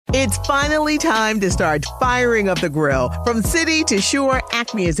It's finally time to start firing up the grill. From city to shore,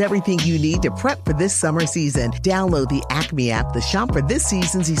 Acme is everything you need to prep for this summer season. Download the Acme app to shop for this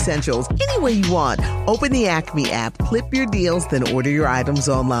season's essentials any way you want. Open the Acme app, clip your deals, then order your items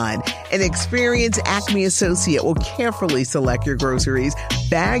online. An experienced Acme associate will carefully select your groceries,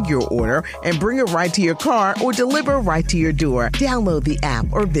 bag your order, and bring it right to your car or deliver right to your door. Download the app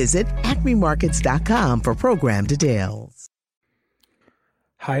or visit acmemarkets.com for program details.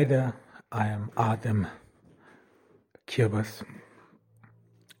 Hi there, I am Adem Kirbas.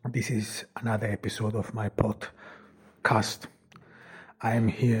 This is another episode of my podcast. I am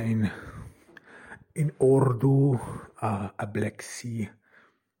here in Ordu, a Black Sea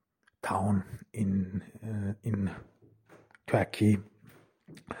town in Turkey.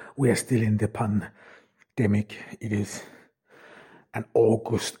 We are still in the pandemic. It is an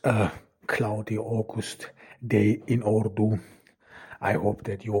cloudy August day in Ordu. I hope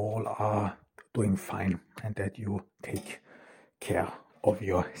that you all are doing fine and that you take care of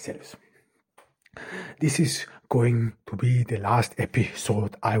yourselves. This is going to be the last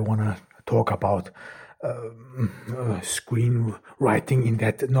episode I want to talk about screenwriting, in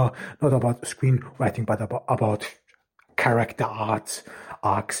that, not about screenwriting, but about character arcs.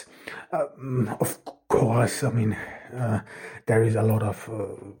 Of course, there is a lot of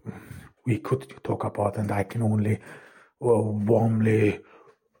we could talk about, and I can only warmly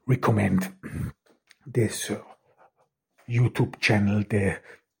recommend this YouTube channel, The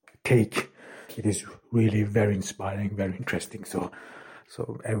Take. It is really very inspiring, very interesting. So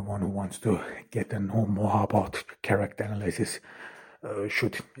everyone who wants to get to know more about character analysis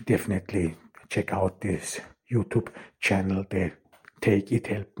should definitely check out this YouTube channel, The Take. It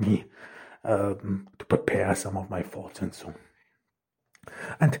helped me to prepare some of my thoughts and so on.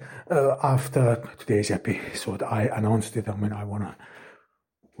 And after today's episode, I announced it. I want to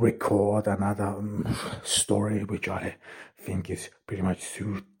record another story, which I think is pretty much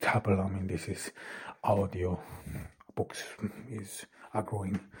suitable. This is audio. Books is a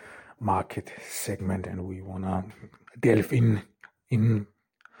growing market segment, and we want to delve into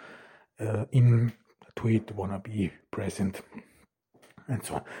it, want to be present, and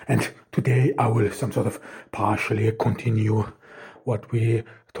so on. And today I will partially continue what we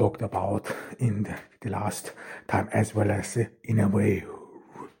talked about in the last time, as well as in a way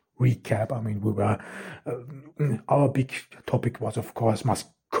recap. We were our big topic was, of course,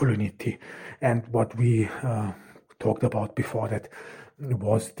 masculinity, and what we talked about before that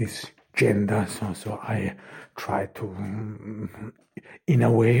was this gender. So I tried to in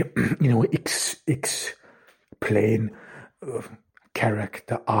a way explain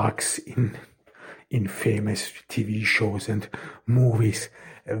character arcs in famous TV shows and movies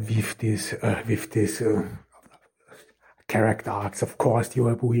with this character arcs. Of course,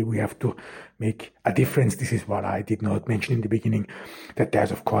 we have to make a difference. This is what I did not mention in the beginning, that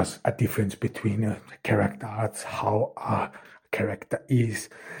there's of course a difference between character arcs, how a character is,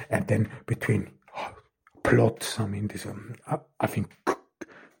 and then between plots. I think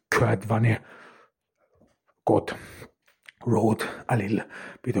Kurt Vonnegut wrote a little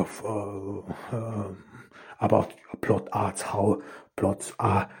bit of about plot arts, how plots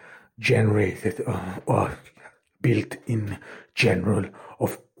are generated or built in general.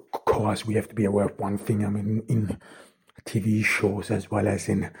 Of course, we have to be aware of one thing. In TV shows as well as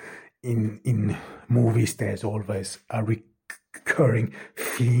in movies, there's always a recurring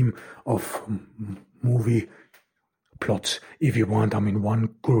theme of movie plots. If you want,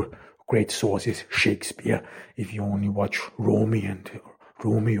 one great source is Shakespeare. If you only watch Romeo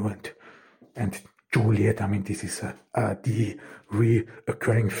and Juliet, this is the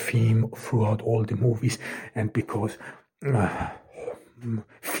recurring theme throughout all the movies. And because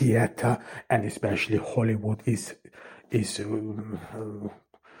theater, and especially Hollywood, is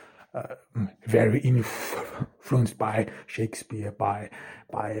very influenced by Shakespeare, by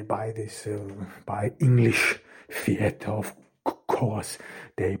English theater, of course,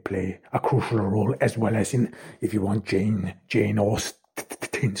 they play a crucial role, as well as in, if you want, Jane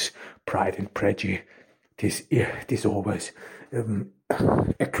Austen's Pride and Prejudice. This always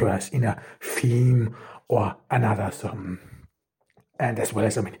occurs in a theme or another. And as well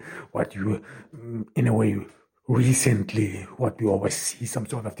as, what you, in a way, recently, what we always see, some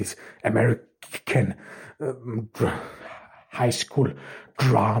sort of this American high school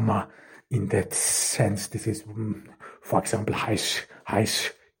drama. In that sense, this is, for example, high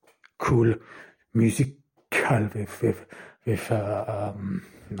school musical with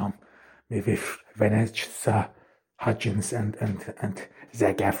Vanessa Hutchins and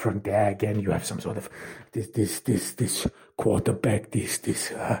Zac Efron. There again, you have some sort of this quarterback,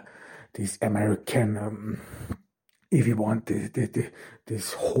 this American, if you want,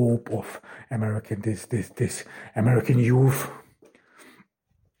 this hope of American, this American youth,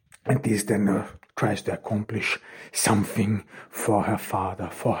 and this then tries to accomplish something for her father,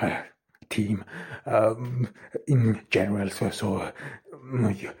 for her team in general. So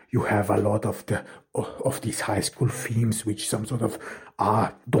you have a lot of these high school themes which some sort of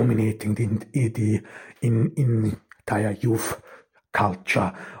are dominating the entire youth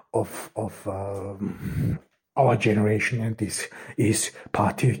culture of our generation, and this is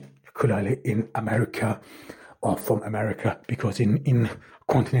particularly in America, or from America, because in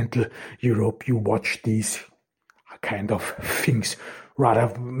continental Europe you watch these kind of things rather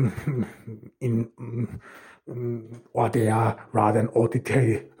or they are rather an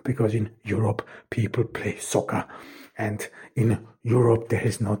auditory, because in Europe people play soccer, and in Europe there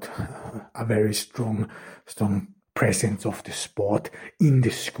is not a very strong presence of the sport in the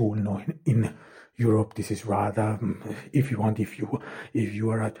school. No, in Europe this is rather, if you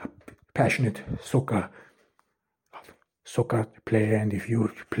are a passionate soccer player, and if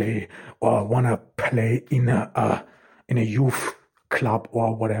you play or want to play in a youth club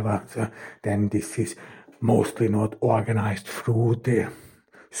or whatever, so then this is mostly not organized through the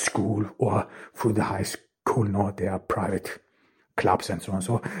school or through the high school. No, they are private clubs and so on.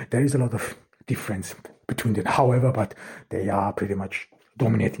 So there is a lot of difference between them. However, but they are pretty much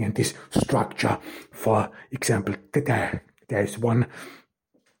dominating. And this structure, for example, there is one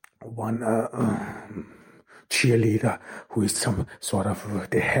cheerleader who is some sort of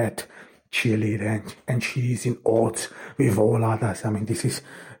the head cheerleader, and she is in odds with all others. I mean, this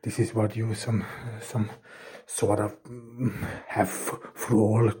is what you some sort of have through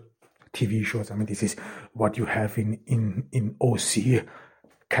all TV shows. I mean, this is what you have in OC,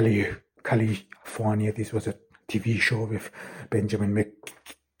 California. This was a TV show with Benjamin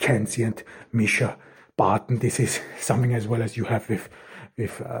McKenzie and Misha Barton. This is something as well as you have with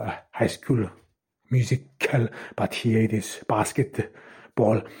High School Musical, but here it is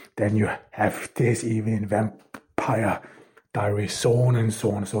basketball. Then you have this even in Vampire Diaries, so on and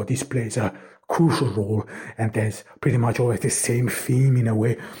so on. So this plays a crucial role, and there's pretty much always the same theme in a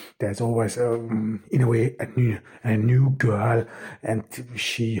way. There's always, in a way, a new girl, and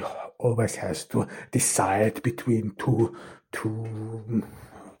she always has to decide between two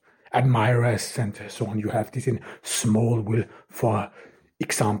admirers and so on. You have this in Smallville, for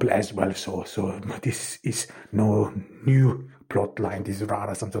example, as well. So this is no new plot line. This is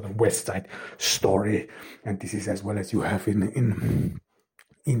rather some sort of West Side Story, and this is as well as you have in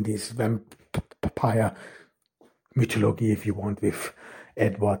this vampire mythology, if you want, with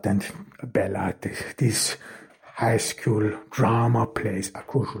Edward and Bella. This high school drama plays a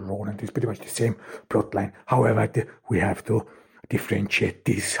crucial role, and it's pretty much the same plot line. However, we have to differentiate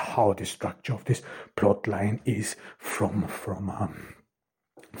this, how the structure of this plot line is from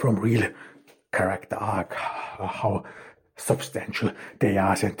real character arc, how substantial they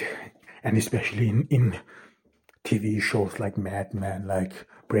are, and especially in TV shows like Mad Men, like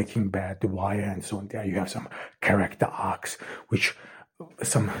Breaking Bad, The Wire, and so on. There you have some character arcs which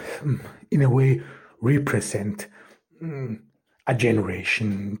in a way represent a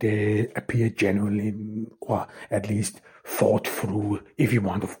generation. They appear genuinely, or at least thought through, if you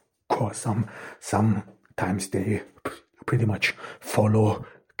want. Of course, sometimes they pretty much follow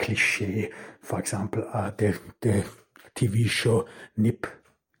cliche. For example, the TV show Nip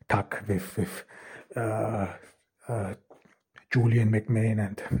Tuck with Julian McMahon,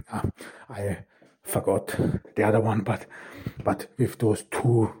 and I forgot the other one, but with those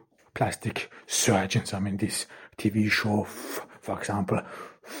two plastic surgeons. I mean, this TV show, for example,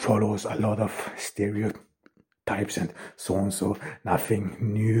 follows a lot of stereotypes and so on, so nothing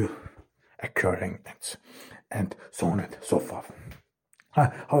new occurring, and so on and so forth.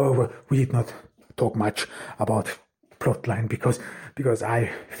 However, we did not talk much about plotline because I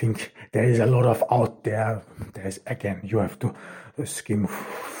think there is a lot of out there. There's, again, you have to skim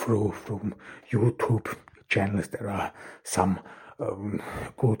through from YouTube channels. There are some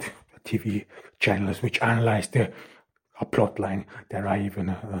good TV channels which analyze a plotline. There are even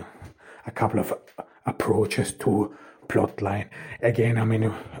a couple of approaches to plotline. Again, I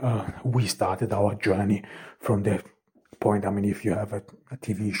mean, we started our journey from the point. I mean, if you have a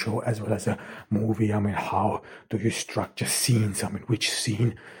TV show as well as a movie, I mean, how do you structure scenes? I mean, which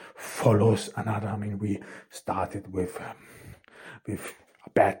scene follows another? I mean, we started with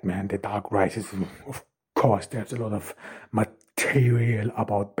Batman, The Dark Rises. Of course, there's a lot of material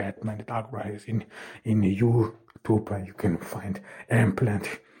about Batman The Dark Rise in YouTube, where you can find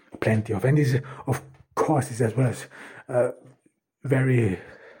plenty of. And this, of course, is as well as very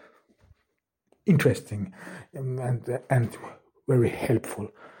interesting and very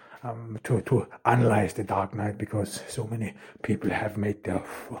helpful to analyze the Dark Knight, because so many people have made their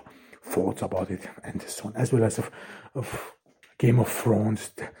thoughts about it and so on, as well as of Game of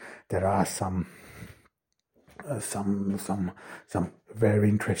Thrones. There are some very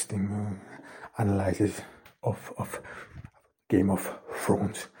interesting analysis of Game of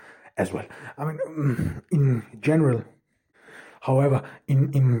Thrones as well. I mean, in general, however,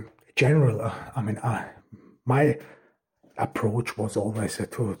 in general, my approach was always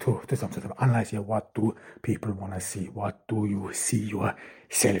to some sort of analyze here, what do people want to see, what do you see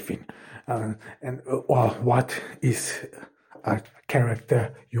yourself in, or what is a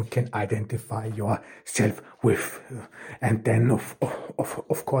character you can identify yourself with, and then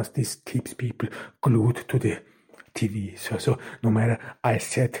of course this keeps people glued to the TV. So no matter, I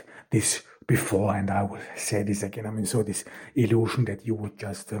said this before and I will say this again, I mean, so this illusion that you would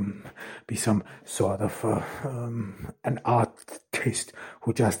just be some sort of an artist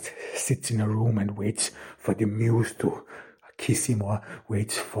who just sits in a room and waits for the muse to kiss him or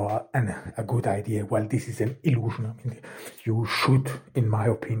waits for a good idea. Well, this is an illusion. I mean, you should, in my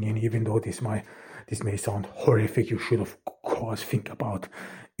opinion, even though this may sound horrific, you should of course think about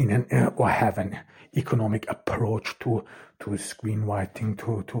or have an economic approach to screenwriting,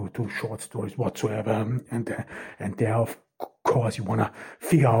 to short stories whatsoever, and there of course you want to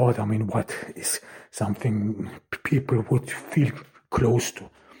figure out, I mean, what is something people would feel close to,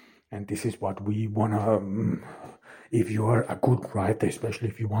 and this is what we want to. If you are a good writer, especially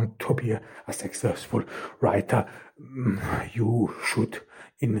if you want to be a successful writer, you should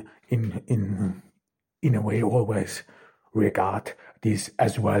in a way always regard this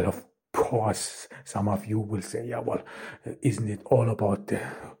as well. Of course, some of you will say, yeah, well, isn't it all about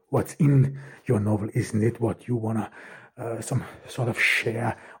what's in your novel? Isn't it what you want to some sort of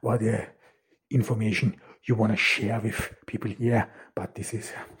share, or the information you want to share with people? Yeah, but this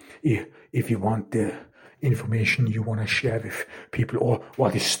is, if you want the information you want to share with people, or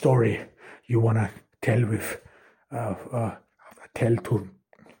what the story you want to tell with tell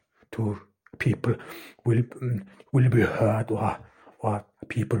to people will be heard, or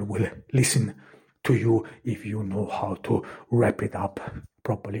people will listen to you if you know how to wrap it up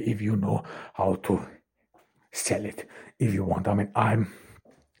properly, if you know how to sell it, if you want. I mean, I'm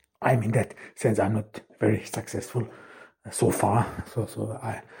in that sense, I'm not very successful so far, so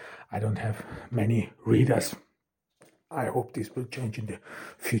I don't have many readers. I hope this will change in the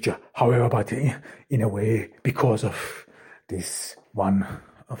future. However, but in a way, because of this one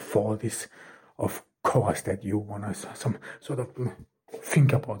fault is, of course, that you want to some sort of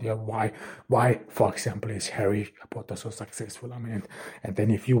think about, yeah, why, for example, is Harry Potter so successful? I mean, and then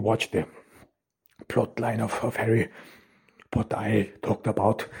if you watch the plot line of Harry Potter, I talked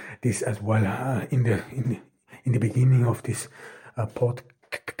about this as well in the beginning of this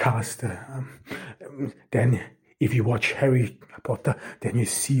podcast. Then if you watch Harry Potter, then you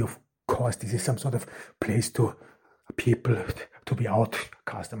see, of course, this is some sort of place to people to be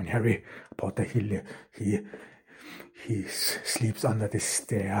outcast. I mean, Harry Potter, he sleeps under the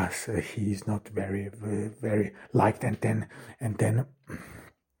stairs. He is not very, very, very liked, and then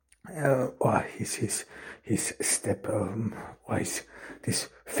or his step or this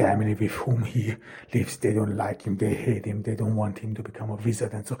family with whom he lives, they don't like him, they hate him, they don't want him to become a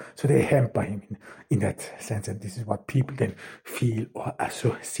wizard, and so they hamper him in that sense. And this is what people then feel or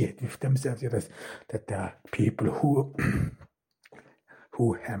associate with themselves, that there are people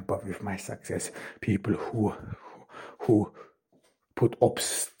who hamper with my success, people who put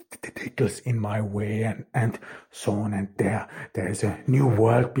obstacles in my way, and so on. And there is a new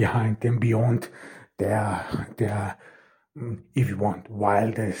world behind them, beyond their if you want,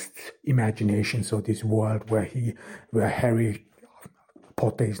 wildest imagination. So this world where Harry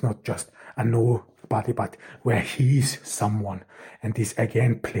Potter is not just a nobody, but where he is someone. And this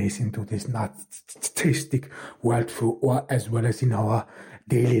again plays into this narcissistic world or as well as in our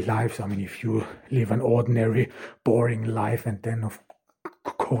daily lives. I mean, if you live an ordinary, boring life, and then of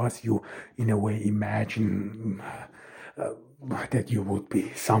course you in a way imagine that you would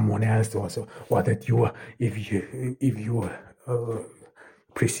be someone else also, or that you are, if you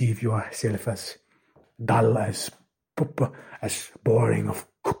perceive yourself as dull, as boring, of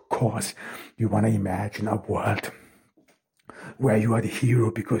course you want to imagine a world where you are the hero,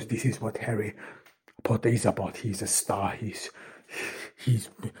 because this is what Harry Potter is about. He's a star, he's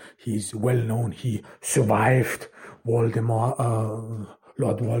well known, he survived Lord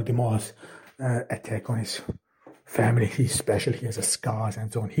Voldemort's attack on his family. He's special. He has a scars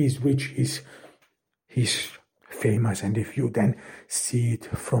and so on. He's rich. He's famous. And if you then see it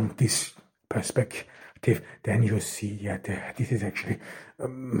from this perspective, then you see this is actually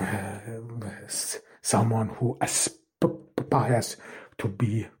someone who aspires to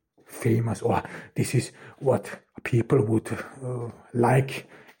be famous, or this is what people would like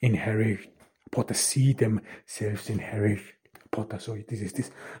in Harry Potter, see themselves in Harry Potter. So this is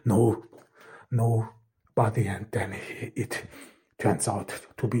this nobody, and then it turns out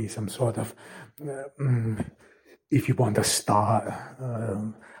to be some sort of if you want a star,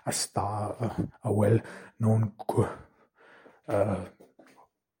 a well-known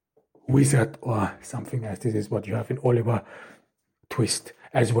wizard or something as this is what you have in Oliver Twist,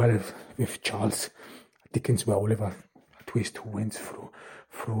 as well as with Charles Dickens, where Oliver Twist, who went through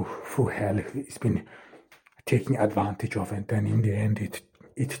hell, he's been taking advantage of, and then in the end it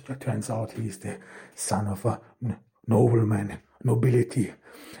turns out he's the son of a nobleman, nobility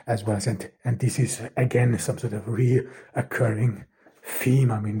as well as, and this is again some sort of reoccurring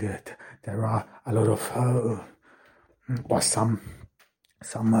theme. I mean that there are a lot of or some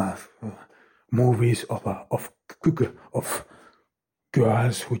movies of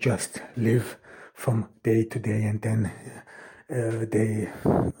girls who just live from day to day, and then they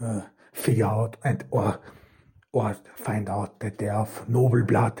figure out or find out that they are of noble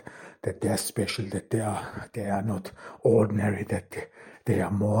blood, that they are special, that they are not ordinary, that they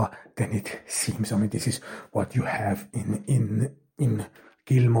are more than it seems. I mean, this is what you have in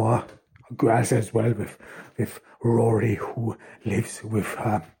Gilmore Girls as well, with Rory, who lives with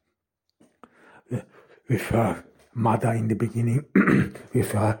her mother in the beginning,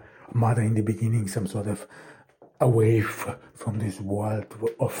 with her mother in the beginning, some sort of away from this world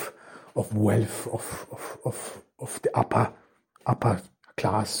of wealth, of the upper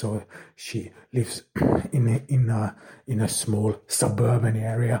class. So she lives in a small suburban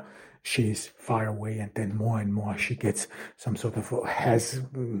area. She's far away, and then more and more she gets some sort of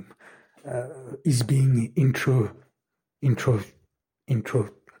is being introduced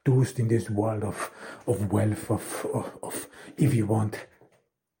in this world of wealth, of if you want,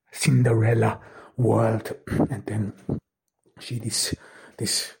 Cinderella world. And then she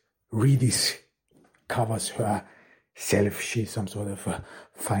rediscovers herself. She some sort of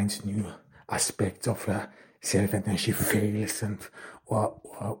finds new aspects of herself, and then she fails and or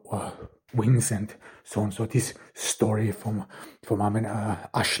wins and so on. So this story from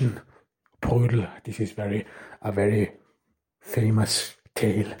Aschenbrödel, this is a very famous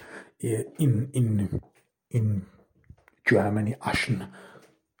tale in Germany,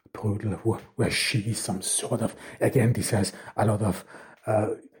 Aschenbrödel, where she is some sort of, again, this has a lot of,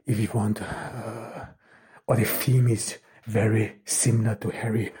 if you want, or the theme is very similar to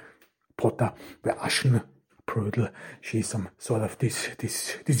Harry Potter, where Aschenbrödel, she's some sort of this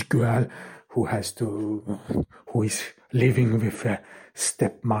girl who is living with her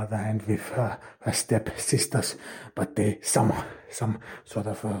stepmother and with her stepsisters, but they some sort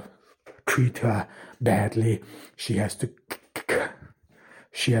of treat her badly. She has to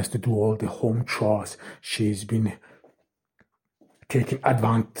do all the home chores. She's been taken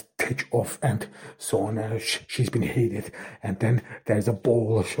advantage of and so on. She's been hated, and then there's a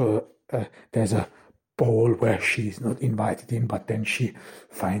ball. There's a ball where she's not invited in, but then she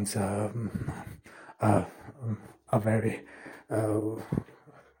finds a very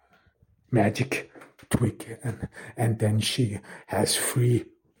magic twig, and then she has 3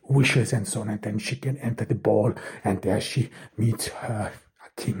 wishes and so on, and then she can enter the ball, and there she meets her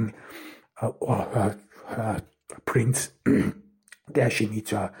king or her prince. There she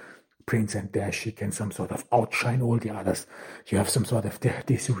meets her prince, and there she can some sort of outshine all the others. You have some sort of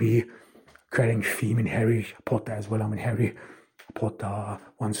this recurring theme in Harry Potter as well. I mean, Harry Potter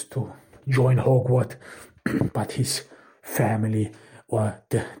wants to join Hogwarts, but his family or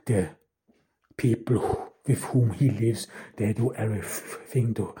the people with whom he lives, they do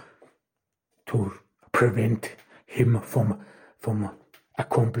everything to prevent him from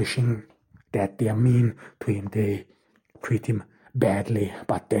accomplishing that. They are mean to him, they treat him badly,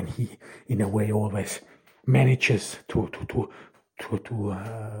 but then he in a way always manages to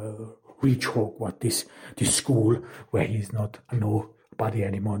reach Hogwarts, this school where he's not a nobody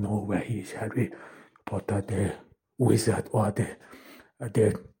anymore, where he's Harry Potter, the wizard, or the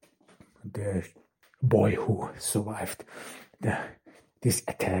boy who survived this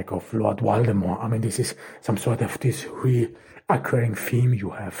attack of Lord Voldemort. I mean, this is some sort of this recurring theme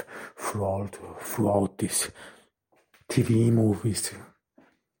you have throughout this TV movies,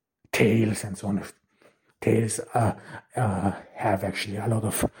 tales, and so on. tales have actually a lot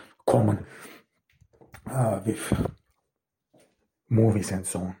of common with movies and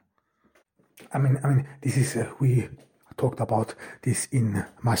so on. I mean, this is we talked about this in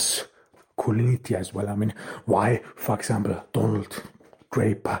masculinity as well. I mean, why, for example, Donald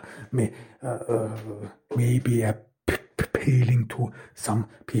Draper may be appealing to some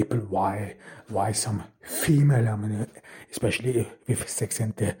people. Why some female? I mean, especially with Sex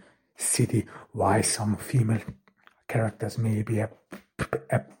and the City, why some female characters may be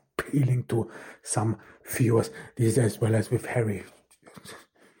appealing to some viewers. This as well as with Harry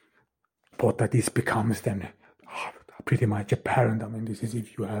Potter, this becomes then pretty much apparent. I mean, this is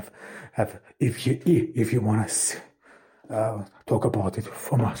if you if you want to talk about it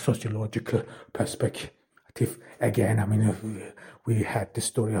from a sociological perspective. Again, I mean, we had the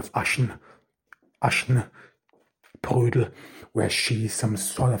story of Aschenbrödel, where she's some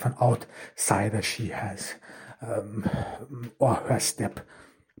sort of an outsider. She has, or her step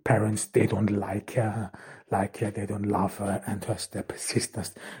parents, they don't like her, they don't love her, and her step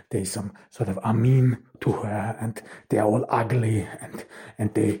sisters, they some sort of are mean to her, and they are all ugly,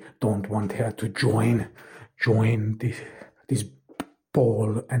 and they don't want her to join this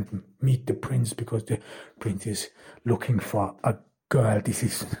ball and meet the prince, because the prince is looking for a girl. This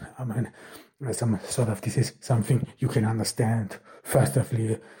is, I mean, some sort of, this is something you can understand. First of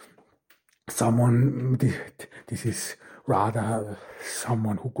all, this is rather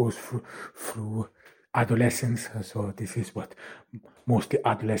someone who goes through adolescence. So this is what mostly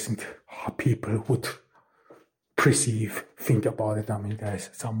adolescent people would think about it. I mean, there's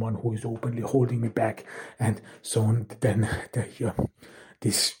someone who is openly holding me back, and so on. Then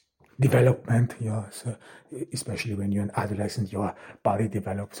this development, so especially when you're an adolescent, your body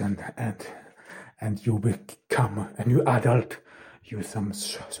develops, and you become a new adult. You some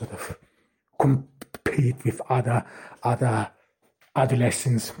sort of compete with other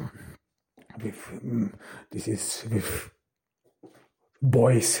adolescents. With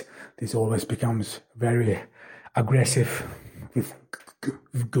boys, this always becomes very aggressive. With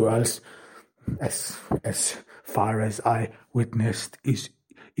girls, as far as I witnessed, it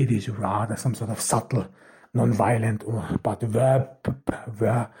is rather some sort of subtle, non-violent, but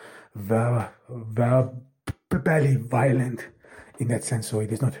verbally violent in that sense. So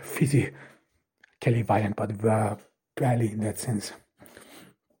it is not physically violent, but verbally in that sense.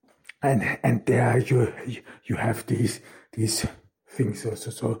 And there you have these things.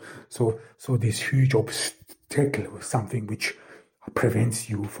 So this huge obstacle, something which prevents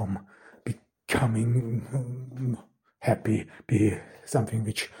you from becoming happy, be something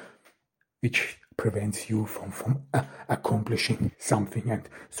which prevents you from accomplishing something, and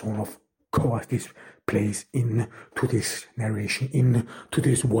so on. Of course, this plays into this narration, into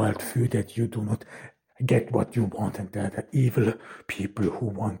this worldview, that you do not get what you want, and there are evil people who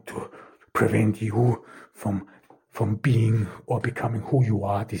want to prevent you from being or becoming who you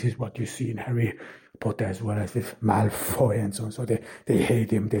are. This is what you see in Harry Potter as well as with Malfoy and so on. So they hate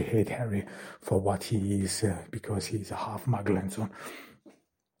him, they hate Harry for what he is, because he is a half muggle and so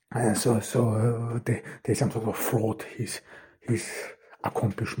on. So they some sort of fraud his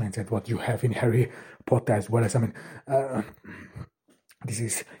accomplishments, and what you have in Harry Potter as well as, I mean, this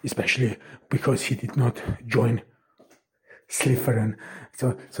is especially because he did not join Slytherin.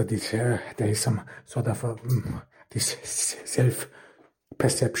 So this there is some sort of this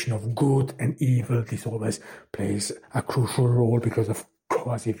self-perception of good and evil. This always plays a crucial role, because of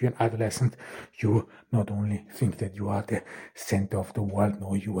course, if you're an adolescent, you not only think that you are the center of the world,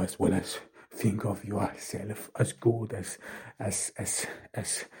 no, you as well as think of yourself as good, as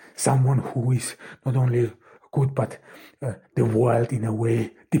someone who is not only good, but the world in a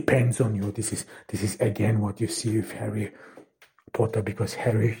way depends on you. This is again what you see with Harry Potter, because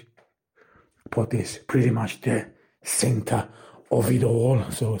Harry Potter is pretty much the center of it all.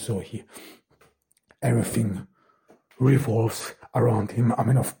 So everything revolves around him. I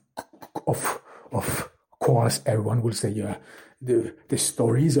mean, of course, everyone will say, the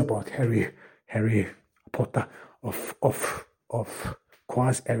stories about Harry Potter. Of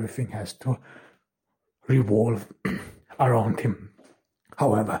course, everything has to revolve around him.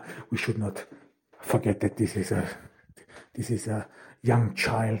 However, we should not forget that this is a young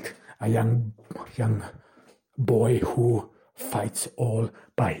child, a young boy who fights all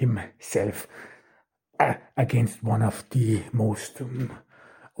by himself against one of the most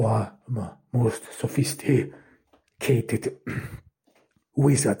sophisticated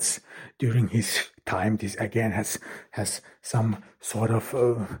wizards during his time. This again has some sort of,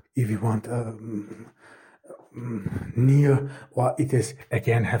 if you want, near, or it is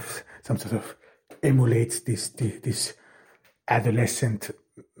again have some sort of emulates this adolescent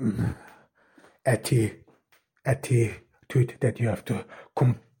attitude that you have to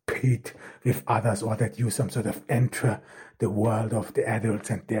compete with others, or that you some sort of enter the world of the adults,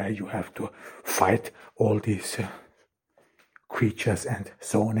 and there you have to fight all these creatures and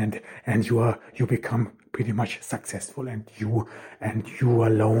so on, and you become pretty much successful, and you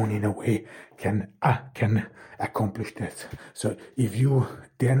alone in a way can accomplish that. So if you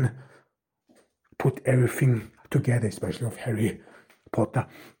then put everything together, especially of Harry Potter,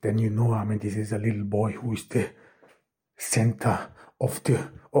 then this is a little boy who is the center of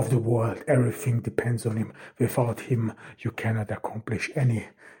the world. Everything depends on him. Without him, you cannot accomplish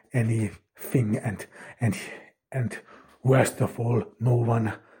anything, and worst of all, no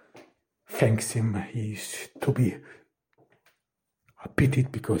one thanks him. He's to be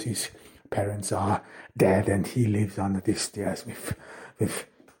pitied because his parents are dead, and he lives under the stairs with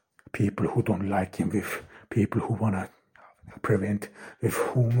people who don't like him, with people who want to prevent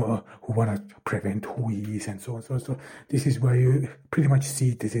who he is, and so on. So this is where you pretty much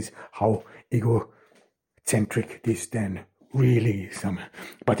see this is how egocentric this then really is.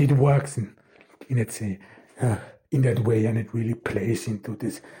 But it works in that way, and it really plays into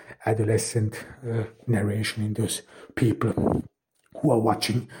this adolescent narration in those people who are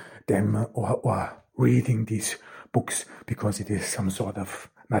watching them or reading these books, because it is some sort of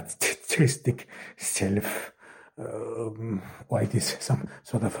narcissistic self, or it is some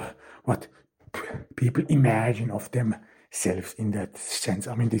sort of what people imagine of themselves in that sense.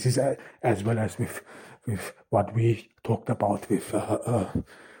 This is as well as with what we talked about with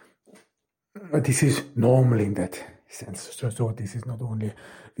this is normal in that sense. So this is not only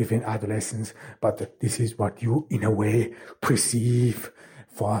within adolescence, but this is what you in a way perceive.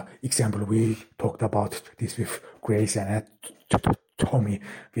 For example, we talked about this with Grey's Anatomy,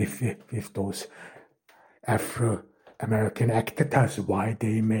 with those Afro-American actors, why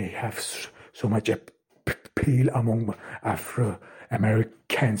they may have so much appeal among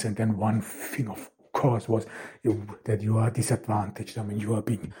Afro-Americans. And then one thing, of course, was that you are disadvantaged. You are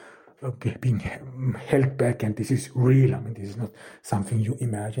being held back, and this is real. This is not something you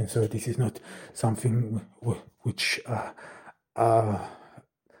imagine. So this is not something which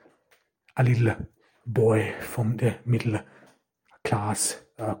a little boy from the middle class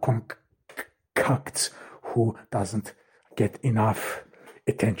concocts, who doesn't get enough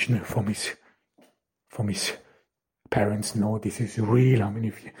attention from his parents. No, this is real.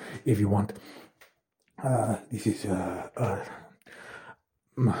 If you want, this is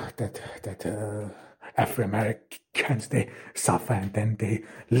that Afro-Americans, they suffer, and then they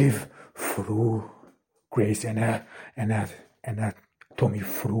live through Grey's Anatomy,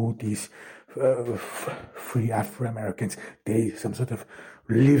 through these free Afro-Americans. They some sort of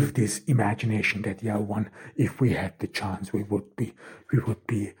live this imagination that if we had the chance, we would be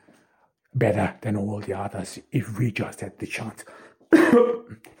better than all the others if we just had the chance.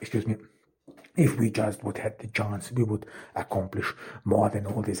 Excuse me. If we just would have the chance, we would accomplish more than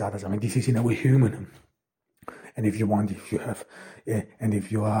all these others. This is in a way human. And if you have, and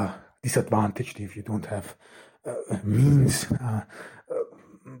if you are disadvantaged, if you don't have means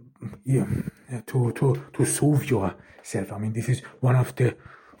to solve yourself, this is one of the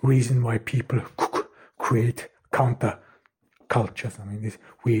reasons why people create counter cultures.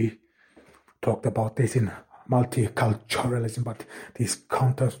 We talked about this in multiculturalism, but these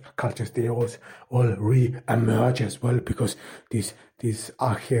counter cultures, they all re-emerge as well, because these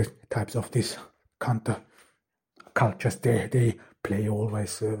archetypes of these counter cultures, they play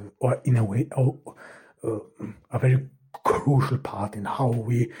always, or in a way, a very crucial part in how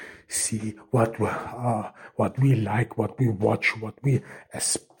we see what we like, what we watch, what we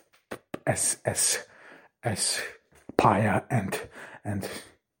aspire, and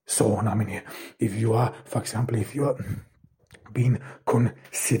so on. If you are, for example, if you are being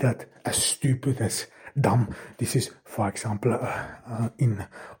considered as stupid, as dumb, this is, for example, in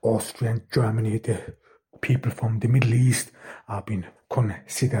Austria and Germany, the people from the Middle East are being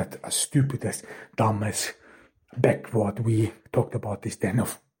considered as stupid, as dumb, as backward. We talked about this. Then,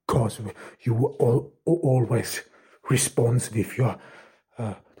 of course, you always respond with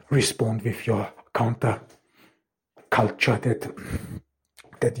your counter culture,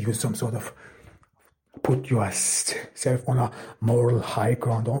 that you some sort of put yourself on a moral high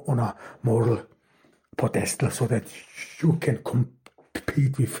ground, on a moral pedestal, so that you can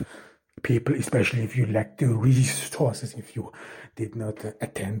compete with people, especially if you lack the resources, if you did not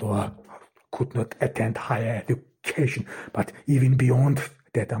attend or could not attend higher education. But even beyond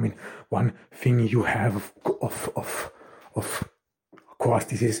that, one thing you have of course,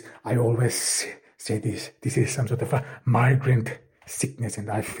 this is, I always say this is some sort of a migrant sickness, and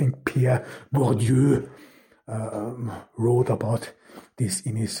I think Pierre Bourdieu wrote about this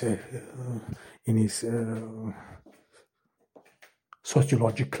in his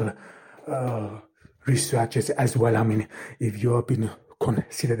sociological researches as well. I mean, if you have been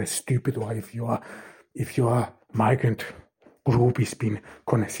considered as stupid, or if your migrant group is being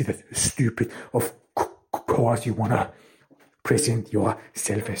considered stupid, of course you want to present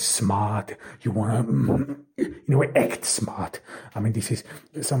yourself as smart. You want to, act smart. I mean, this is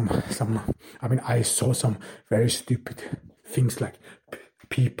some. I mean, I saw some very stupid things, like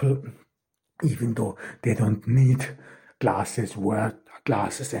people, even though they don't need glasses, wear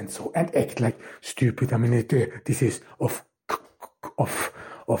glasses and act like stupid. I mean, this is of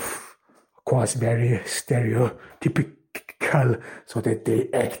course very stereotypical, so that they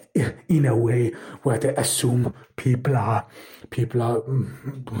act in a way where they assume people are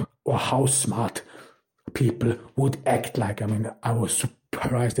or how smart people would act like. I mean, I was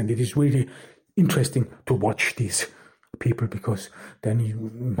surprised, and it is really interesting to watch these people, because then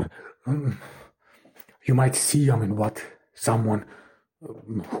you might see, I mean, what someone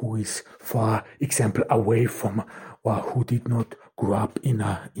who is, for example, away from, or who did not grow up in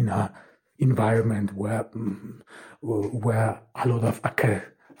a environment where a lot of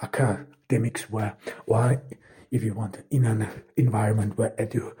academics were, or if you want, in an environment where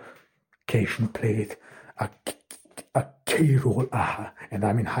education played a key role, and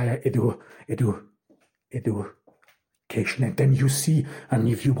I mean higher education, and then you see, and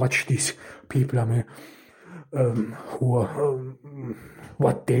if you watch these people, I mean, who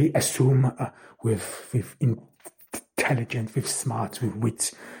what they assume with intelligence, with smarts, with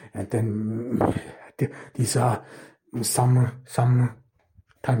wits, and then these are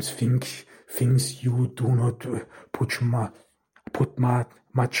sometimes things you do not put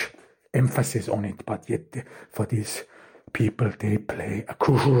much emphasis on it, but yet for these people they play a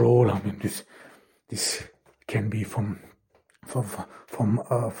crucial role. I mean, this can be from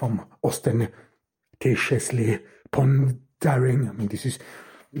ostentatiously pondering. I mean, this is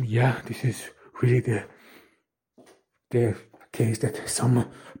really the case that some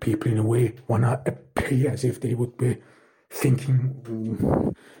people in a way want to appear as if they would be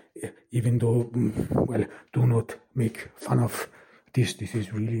thinking, even though, well, do not make fun of this. This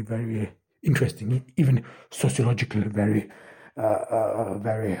is really very interesting, even sociologically very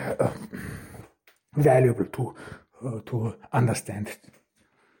valuable to understand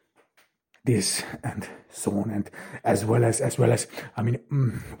this and so on, and as well as I mean,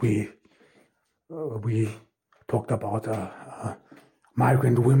 we talked about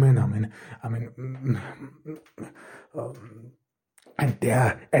migrant women. I mean, and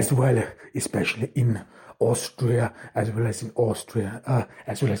there as well, especially in Austria, as well as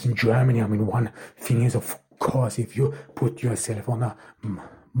in Germany. I mean, one thing is, of course, if you put yourself on a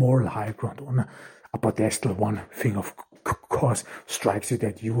moral high ground, on a pedestal, one thing of course strikes you,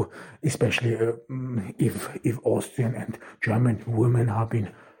 that you, especially if Austrian and German women are being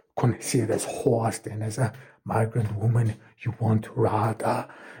considered as whores, then as a migrant woman you want rather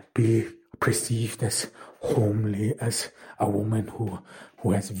be perceived as homely, as a woman who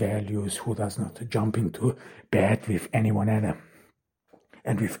has values, who does not jump into bed with anyone and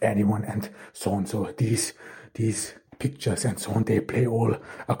with anyone and so on. So these pictures and so on, they play all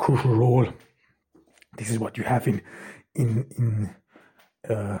a crucial role. This is what you have in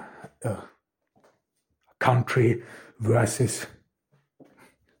country versus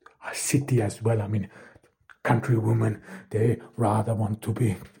a city as well. I mean, country women, they rather want to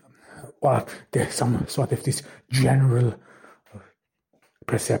be, or there's some sort of this general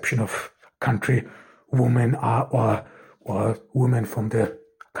perception of country women are, or women from the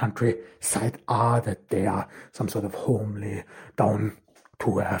countryside are, that they are some sort of homely, down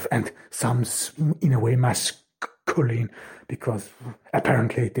to earth, and some in a way masculine, because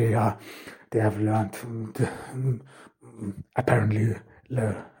apparently they have learned apparently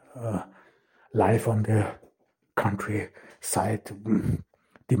life on the countryside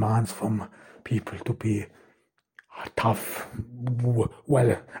demands from people to be tough.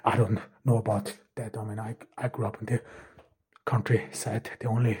 Well, I don't know about that. I mean, I grew up in the countryside. The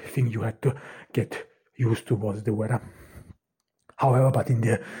only thing you had to get used to was the weather. However, but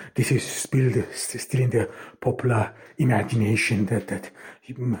this is still in the popular imagination that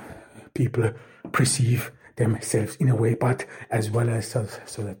people perceive themselves in a way, but as well as so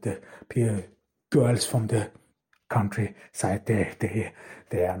that the girls from the countryside, they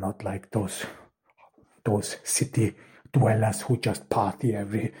are not like those city dwellers who just party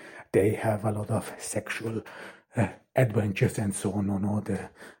every day, have a lot of sexual adventures and so on. No, the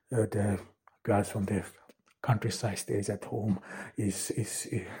girls from the countryside stays at home is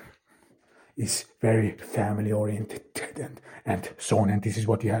very family oriented and so on. And this is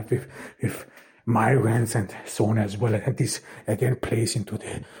what you have with migrants and so on as well. And this again plays into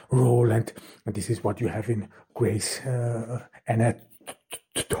the role, and this is what you have in Grey's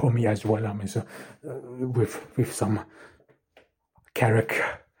Anatomy as well. I mean, so with some characters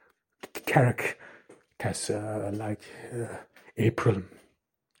like April,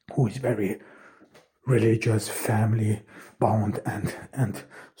 who is very religious, family bound, and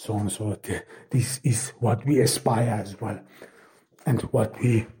so on. So this is what we aspire as well, and what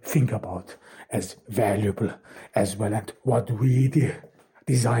we think about as valuable as well, and what we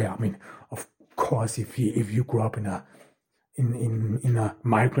desire. I mean, of course, if you grow up in a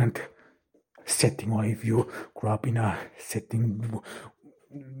migrant setting, or if you grow up in a setting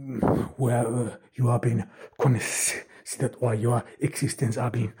where you are being considered, or your existence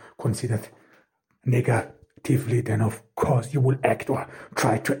are being considered negatively, then of course you will act or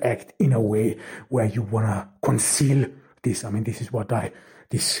try to act in a way where you want to conceal this. I mean, this is what I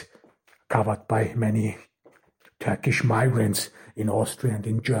discovered by many Turkish migrants in Austria and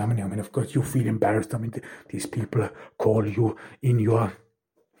in Germany. I mean, of course you feel embarrassed. I mean, these people call you in your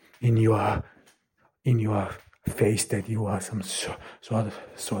face that you are some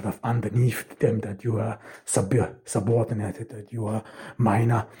sort of underneath them, that you are subordinated, that you are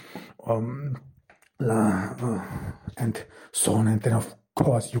minor, and so on. And then of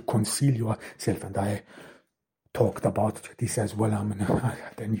course you conceal yourself, and I talked about this as well. I mean,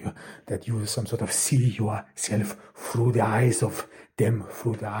 that you some sort of see yourself through the eyes of them,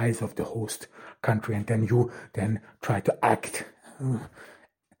 through the eyes of the host country, and then you try to act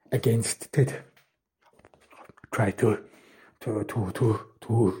against it, try to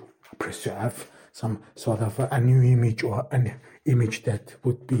preserve some sort of a new image, or an image that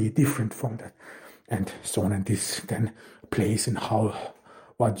would be different from that, and so on. And this then plays in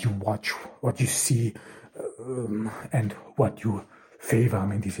what you watch, what you see, and what you favor. I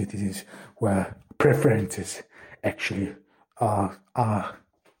mean, this is where preferences actually are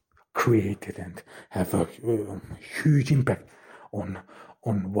created and have a huge impact on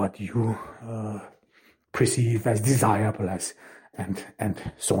what you perceive as desirable as, and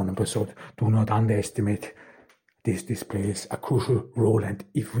so on. So do not underestimate this. This plays a crucial role, and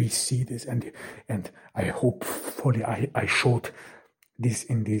if we see this, and I hopefully I showed this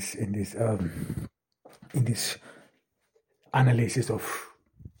in this analysis of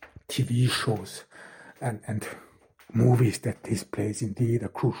TV shows and movies, that this plays indeed a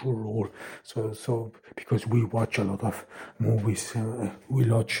crucial role. So because we watch a lot of movies, we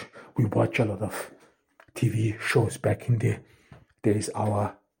watch a lot of TV shows. Back in the days,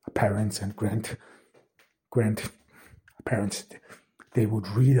 our parents and grandparents, they would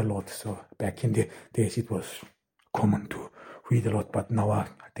read a lot. So back in the days it was common to read a lot, but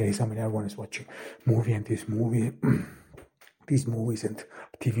nowadays, I mean, everyone is watching movie, and these movies and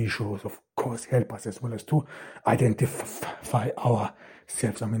TV shows, of course, help us as well as to identify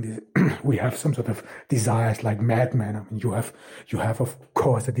ourselves. I mean, we have some sort of desires like Mad Men. I mean, you have of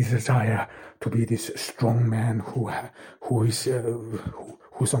course a desire to be this strong man who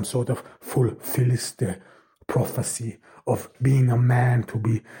some sort of fulfills the prophecy of being a man, to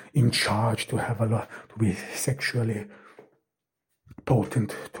be in charge, to have a lot, to be sexually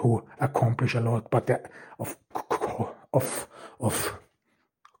potent, to accomplish a lot. But of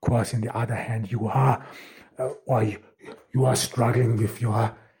course, on the other hand, you are struggling with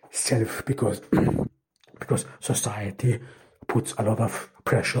yourself because society puts a lot of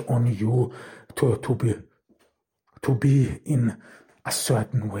pressure on you to be in a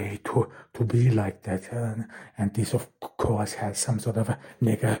certain way, to be like that, and this of course has some sort of a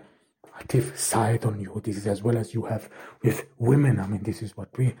negative side on you. This is as well as you have with women. I mean, this is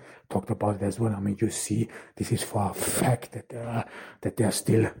what we talked about as well. I mean, you see, this is for a fact that there are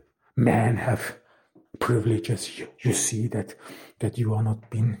still men have privileges. You see that you are not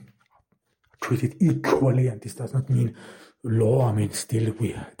being treated equally, and this does not mean law. I mean,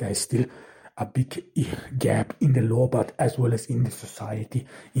 there is still a big gap in the law, but as well as in the society,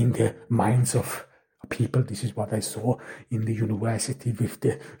 in the minds of people. This is what I saw in the university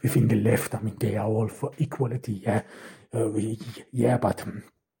within the left. I mean, they are all for equality, but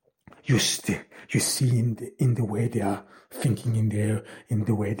you see in the way they are thinking, in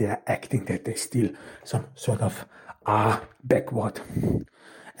the way they are acting, that they still some sort of are backward,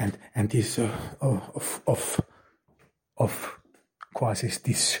 and this of course is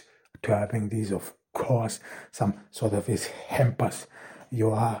disturbing. This of course some sort of is hampers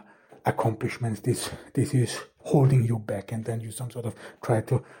your accomplishments. This is holding you back, and then you some sort of try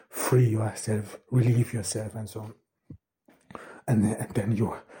to free yourself, relieve yourself, and so on. And then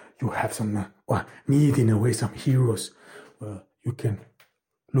you have some or need in a way some heroes you can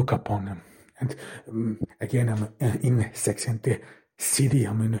look upon them. And again, I'm in Sex and the City.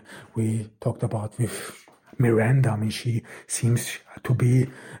 I mean, we talked about with Miranda. I mean, she seems to be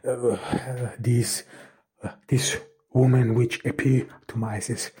this woman which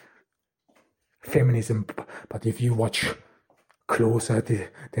epitomizes feminism. But if you watch closer,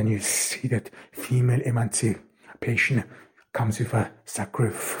 then you see that female emancipation comes with a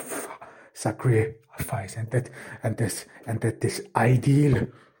sacrifice, and that this ideal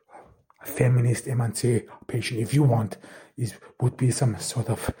feminist emancipation, if you want, would be some sort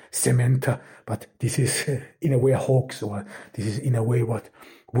of cementer. But this is in a way a hoax, or this is in a way what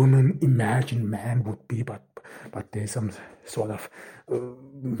women imagine man would be. But there's some sort of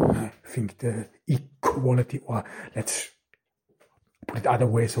I think the equality, or let's put it other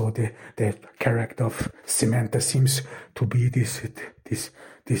way. So the character of Samantha seems to be this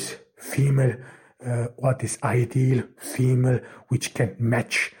female or this ideal female which can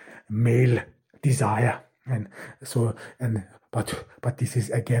match male desire, but this is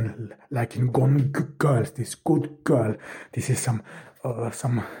again like in Gone Girl, this good girl. This is some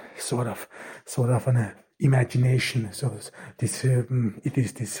sort of an imagination. So this it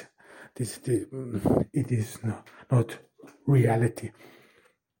is not reality.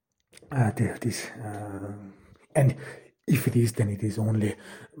 And if it is, then it is only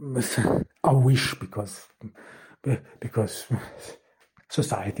a wish, because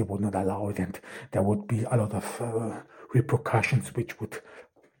society would not allow it, and there would be a lot of repercussions which would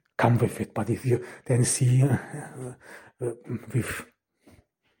come with it. But if you then see with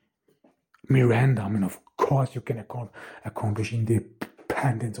Miranda, I mean, of course you can accomplish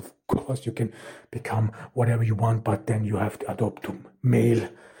independence. Of course you can become whatever you want, but then you have to adopt to male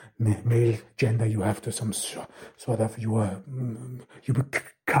gender. You have to some sort of you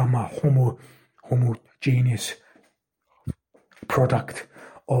become a homogeneous product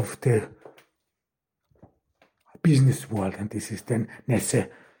of the business world, and this is then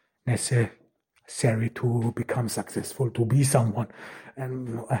necessary to become successful, to be someone,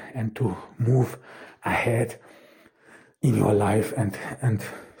 and to move ahead in your life, and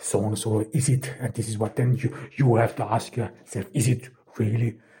so on. So is it, and this is what then you have to ask yourself, is it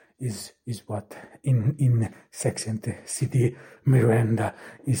really, is what in Sex and the City, Miranda,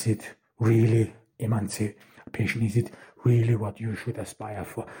 is it really emancipation? Is it really what you should aspire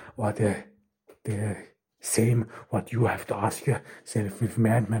for, or the same what you have to ask yourself with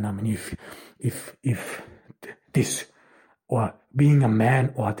Mad Men? I mean, if this, or being a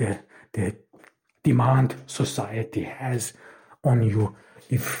man, or the demand society has on you,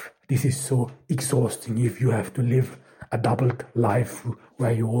 if this is so exhausting, if you have to live a doubled life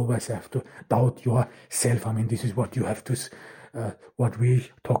where you always have to doubt yourself. I mean, this is what you have to, what we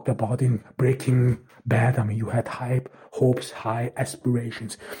talked about in Breaking Bad. I mean, you had high hopes, high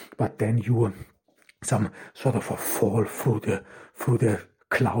aspirations, but then you some sort of a fall through the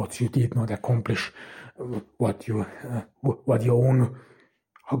clouds. You did not accomplish what your own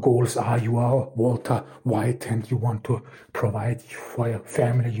goals are. You are Walter White, and you want to provide for your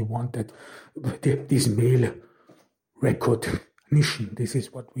family. You want that this male recognition. This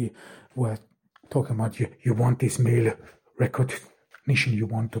is what we were talking about. You want this male recognition. You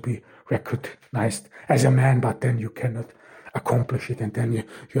want to be recognized as a man, but then you cannot accomplish it, and then you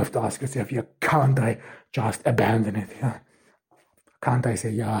have to ask yourself, can't I just abandon it? Can't I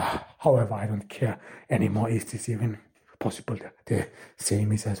say, however, I don't care anymore? Is this even possible? The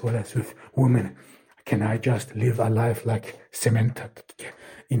same is as well as with women. Can I just live a life like Samantha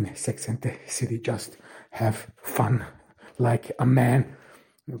in Sex and the City? Just have fun like a man?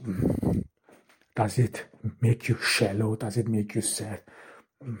 Does it make you shallow? Does it make you sad?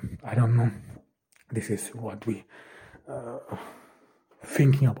 I don't know. This is what we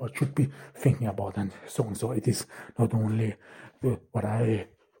thinking about, should be thinking about, and so on. So it is not only what I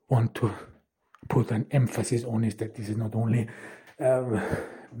want to put an emphasis on, is that this is not only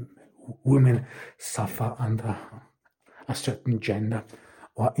women suffer under a certain gender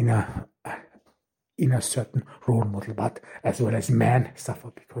or in a certain role model, but as well as men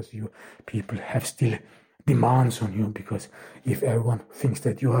suffer, because people have still demands on you. Because if everyone thinks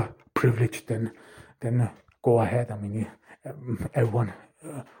that you are privileged, then go ahead. I mean, everyone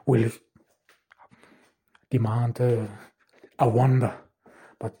will demand a wonder,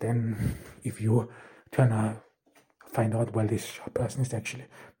 but then if you find out, well, this person is actually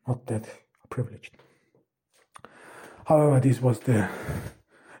not that privileged. However, this was the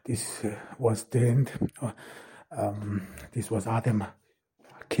end This was Adem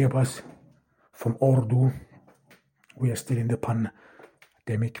Kebas from Urdu. We are still in the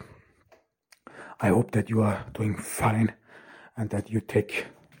pandemic. I hope that you are doing fine and that you take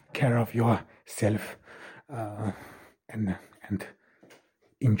care of yourself and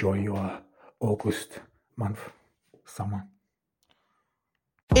enjoy your August month, summer.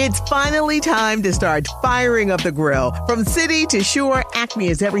 It's finally time to start firing up the grill. From city to shore, Acme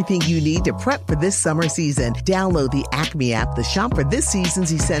is everything you need to prep for this summer season. Download the Acme app to shop for this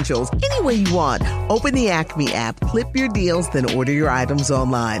season's essentials any way you want. Open the Acme app, clip your deals, then order your items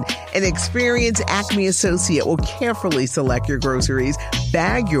online. An experienced Acme associate will carefully select your groceries,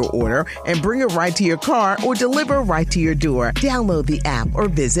 bag your order, and bring it right to your car or deliver right to your door. Download the app or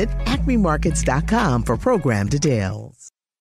visit acmemarkets.com for program details.